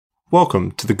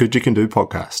Welcome to the Good You Can Do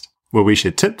podcast, where we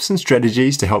share tips and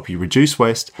strategies to help you reduce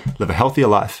waste, live a healthier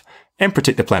life, and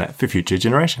protect the planet for future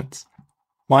generations.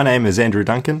 My name is Andrew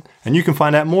Duncan, and you can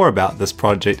find out more about this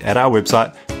project at our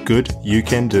website,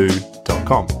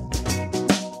 goodyoucando.com.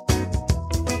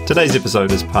 Today's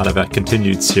episode is part of our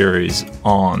continued series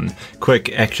on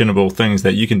quick, actionable things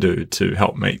that you can do to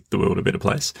help make the world a better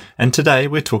place. And today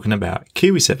we're talking about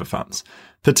Kiwisaver funds,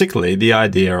 particularly the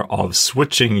idea of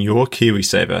switching your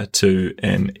Kiwisaver to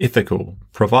an ethical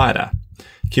provider.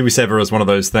 Kiwisaver is one of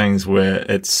those things where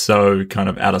it's so kind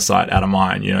of out of sight, out of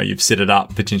mind. You know, you've set it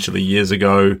up potentially years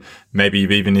ago. Maybe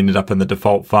you've even ended up in the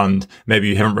default fund. Maybe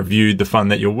you haven't reviewed the fund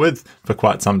that you're with for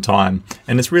quite some time.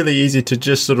 And it's really easy to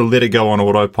just sort of let it go on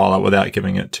autopilot without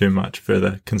giving it too much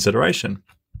further consideration.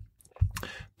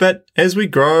 But as we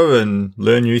grow and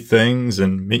learn new things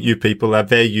and meet new people, our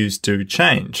values do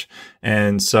change.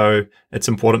 And so it's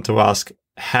important to ask,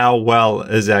 how well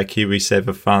is our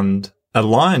Kiwisaver fund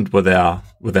aligned with our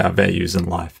values in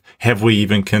life? Have we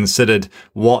even considered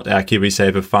what our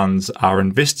Kiwisaver funds are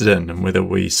invested in and whether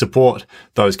we support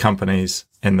those companies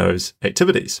and those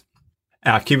activities?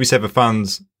 Our Kiwisaver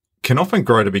funds can often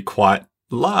grow to be quite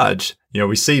large. You know,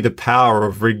 we see the power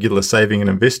of regular saving and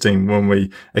investing when we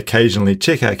occasionally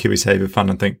check our Kiwisaver fund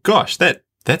and think, gosh,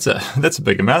 that's a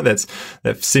big amount.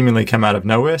 That seemingly come out of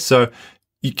nowhere. So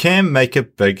you can make a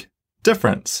big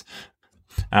difference.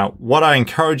 What I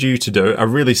encourage you to do, a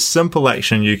really simple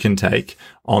action you can take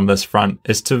on this front,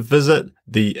 is to visit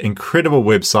the incredible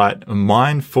website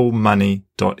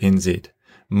mindfulmoney.nz.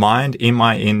 Mind,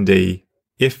 mindfulmoney.nz.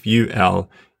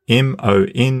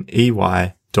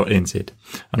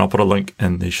 And I'll put a link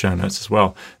in the show notes as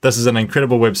well. This is an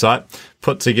incredible website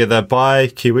put together by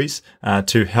Kiwis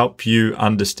to help you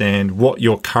understand what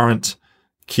your current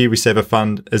Kiwisaver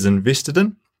fund is invested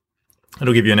in.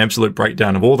 It'll give you an absolute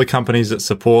breakdown of all the companies it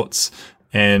supports,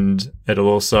 and it'll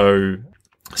also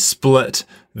split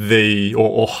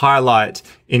or highlight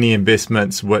any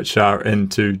investments which are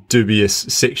into dubious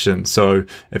sections. So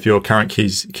if your current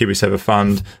Kiwisaver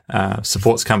fund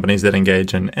supports companies that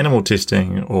engage in animal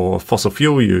testing or fossil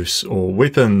fuel use or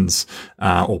weapons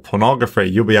or pornography,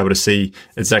 you'll be able to see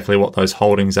exactly what those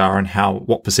holdings are and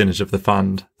what percentage of the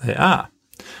fund they are.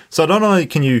 So not only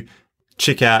can you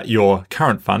check out your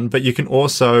current fund, but you can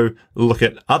also look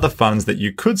at other funds that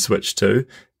you could switch to.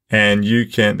 And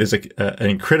there's an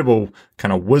incredible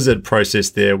kind of wizard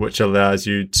process there, which allows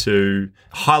you to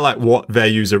highlight what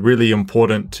values are really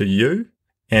important to you,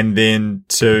 and then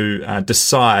to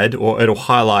decide, or it'll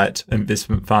highlight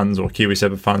investment funds or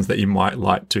Kiwisaver funds that you might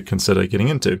like to consider getting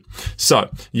into. So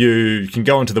you can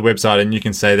go onto the website and you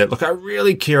can say that, look, I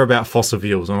really care about fossil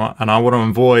fuels, and I want to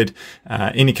avoid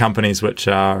any companies which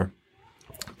are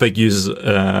big users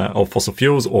of fossil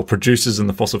fuels or producers in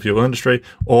the fossil fuel industry,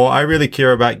 or I really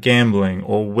care about gambling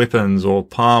or weapons or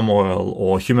palm oil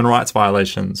or human rights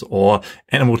violations or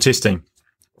animal testing.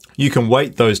 You can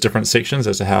weight those different sections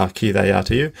as to how key they are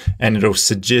to you, and it'll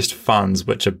suggest funds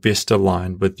which are best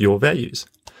aligned with your values.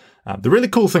 The really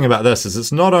cool thing about this is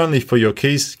it's not only for your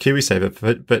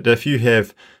Kiwisaver, but if you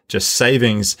have just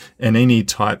savings in any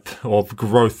type of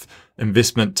growth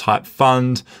investment type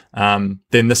fund,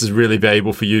 then this is really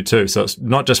valuable for you too. So it's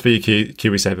not just for your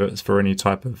Kiwisaver, it's for any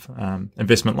type of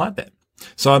investment like that.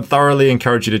 So I thoroughly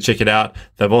encourage you to check it out.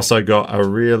 They've also got a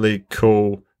really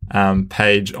cool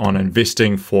page on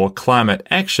investing for climate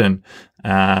action,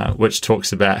 which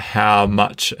talks about how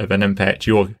much of an impact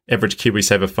your average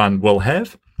Kiwisaver fund will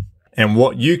have and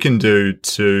what you can do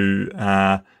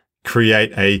to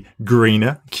create a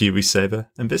greener Kiwisaver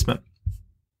investment.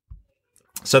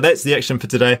 So that's the action for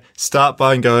today. Start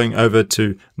by going over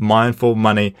to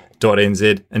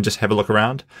mindfulmoney.nz and just have a look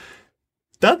around.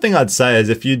 The other thing I'd say is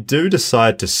if you do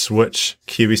decide to switch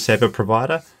Kiwisaver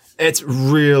provider, it's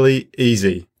really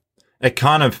easy. It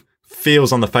kind of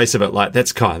feels on the face of it like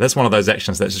that's one of those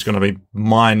actions that's just going to be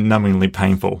mind-numbingly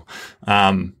painful.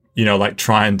 Like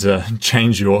trying to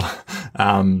change your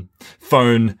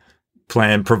phone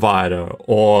plan provider,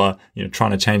 or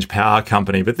trying to change power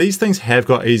company. But these things have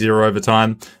got easier over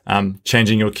time.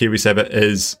 Changing your Kiwisaver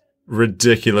is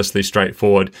ridiculously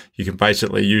straightforward. You can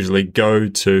basically usually go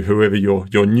to whoever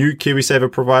your new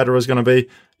Kiwisaver provider is going to be.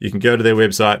 You can go to their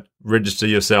website, register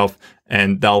yourself,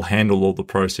 and they'll handle all the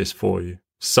process for you.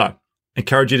 So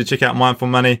encourage you to check out Mindful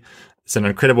Money. It's an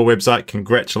incredible website.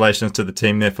 Congratulations to the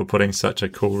team there for putting such a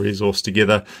cool resource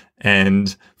together.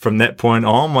 And from that point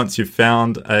on, once you've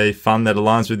found a fund that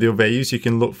aligns with your values, you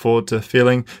can look forward to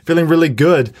feeling really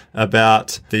good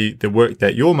about the work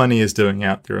that your money is doing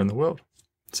out there in the world.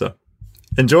 So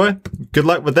enjoy. Good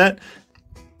luck with that.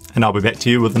 And I'll be back to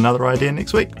you with another idea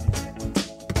next week.